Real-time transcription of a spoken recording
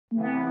Why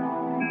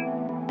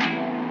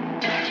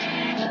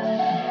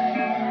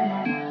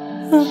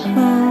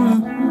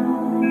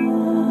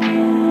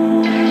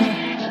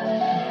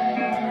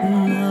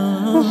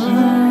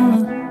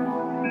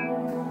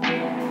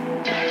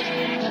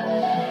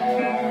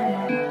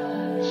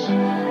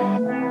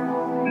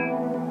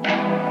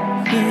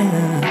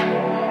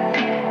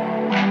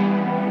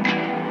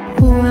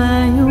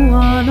you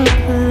wanna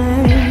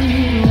play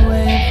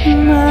with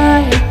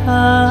my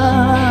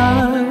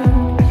heart?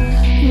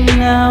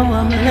 Now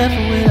I'm left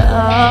with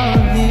all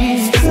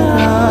these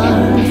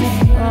scars.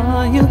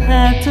 All you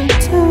had to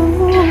do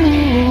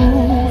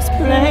was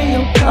play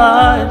your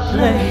part,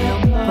 play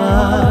your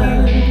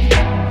part,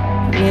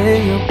 play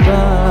your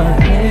part,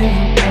 play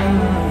your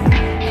part.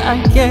 I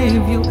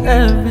gave you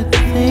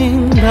everything,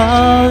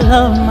 all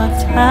of my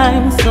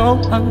time, so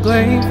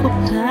ungrateful.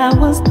 I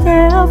was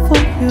there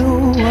for you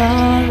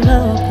all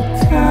of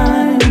the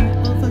time,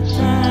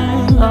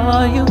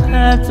 all you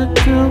had to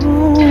do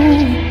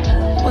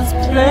was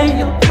play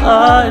your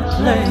part,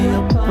 play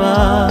your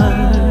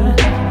part.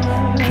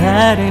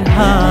 That ain't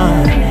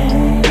hard.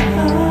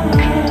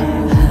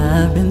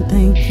 I've been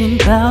thinking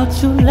about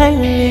you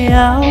lately,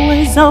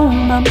 always on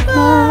my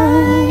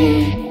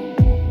mind.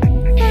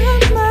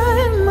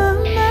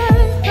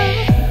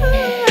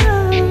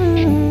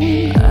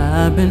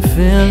 I've been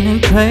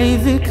feeling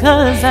crazy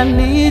 'cause I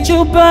need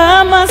you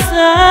by my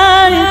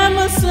side, by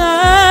my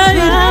side,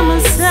 by my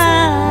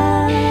side.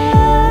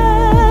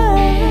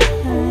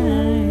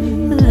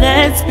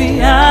 Let's be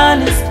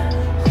honest,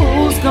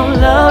 who's gonna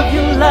love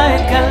you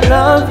like I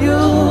love you?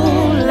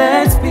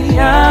 Let's be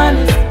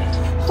honest,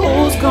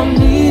 who's gonna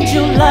need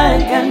you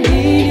like I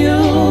need you?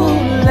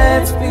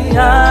 Let's be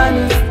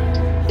honest,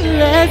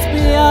 let's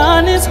be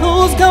honest,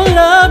 who's gonna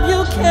love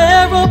you,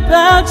 care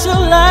about you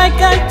like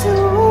I do,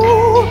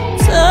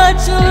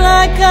 touch you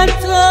like I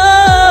do?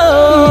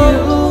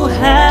 You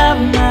have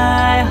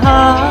my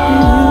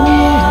heart,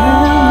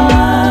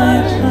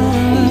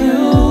 you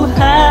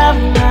have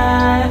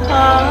my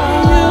heart,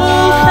 you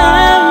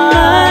have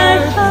my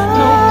heart.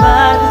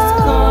 Nobody's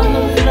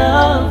gonna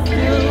love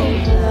you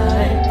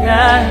like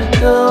I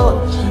do.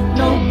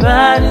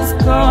 Nobody's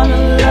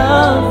gonna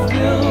love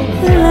you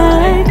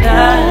like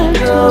I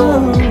do.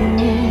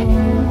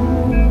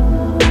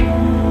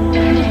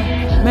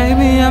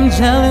 Maybe I'm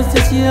jealous,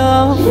 it's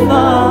your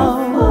fault.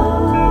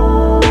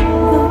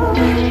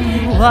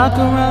 You walk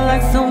around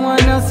like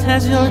someone else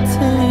has your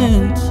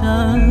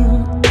attention.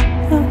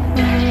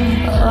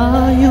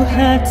 All you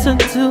had to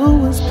do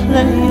was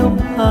play your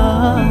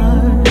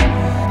part,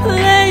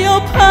 play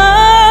your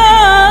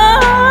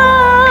part.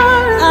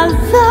 I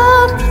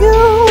love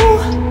you,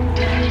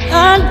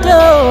 I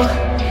do,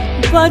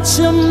 but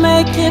you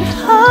make it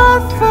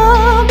hard for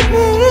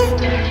me.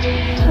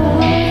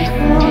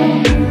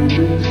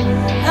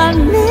 I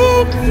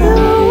need you,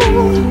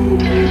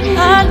 I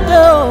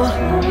do,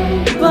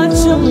 but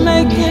you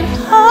make it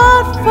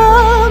hard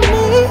for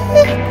me.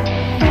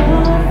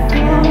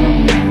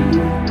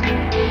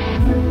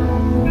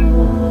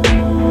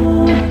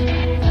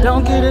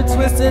 Don't get it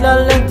twisted, I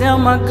let down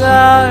my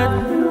guard.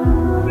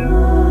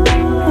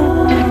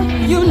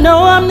 You know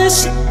I'm the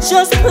shit,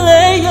 just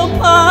play your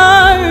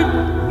part.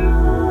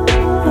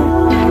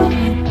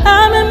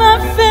 I'm in my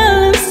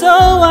feelings, so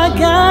I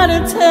gotta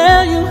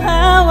tell you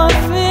how I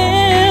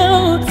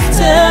feel,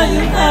 tell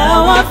you how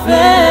I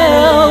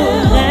feel.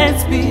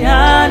 Let's be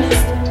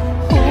honest,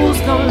 who's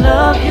gonna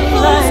love you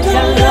like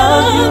I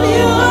love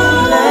you?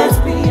 Let's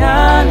be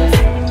honest,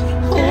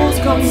 who's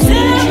gonna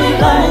need you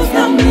like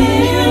I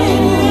need you?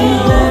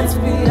 Let's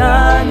be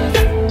honest,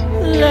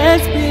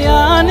 let's be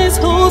honest,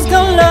 who's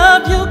gonna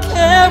love you,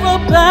 care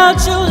about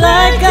you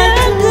like I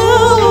do,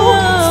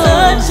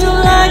 touch you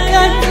like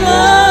I do?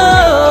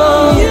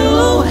 You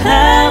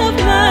have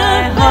my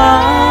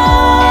heart,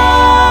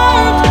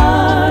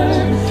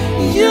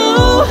 you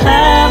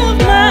have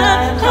my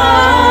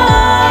heart.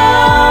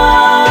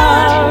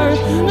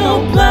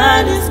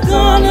 Nobody's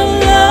gonna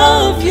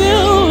love you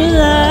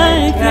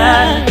like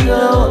I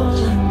do.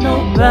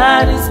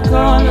 Nobody's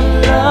gonna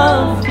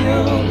love you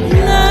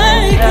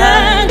like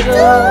I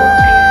do.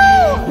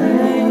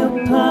 Play your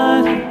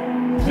part,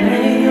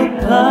 play your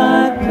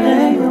part,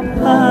 play your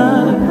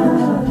part,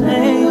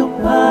 play your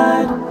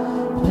part,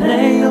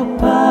 play your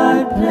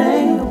part, play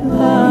your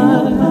part,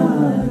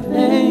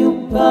 play your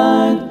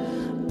part,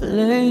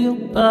 play your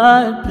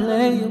part,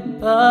 play your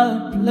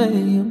part, play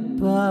your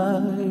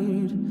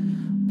part,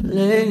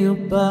 play your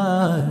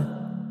part.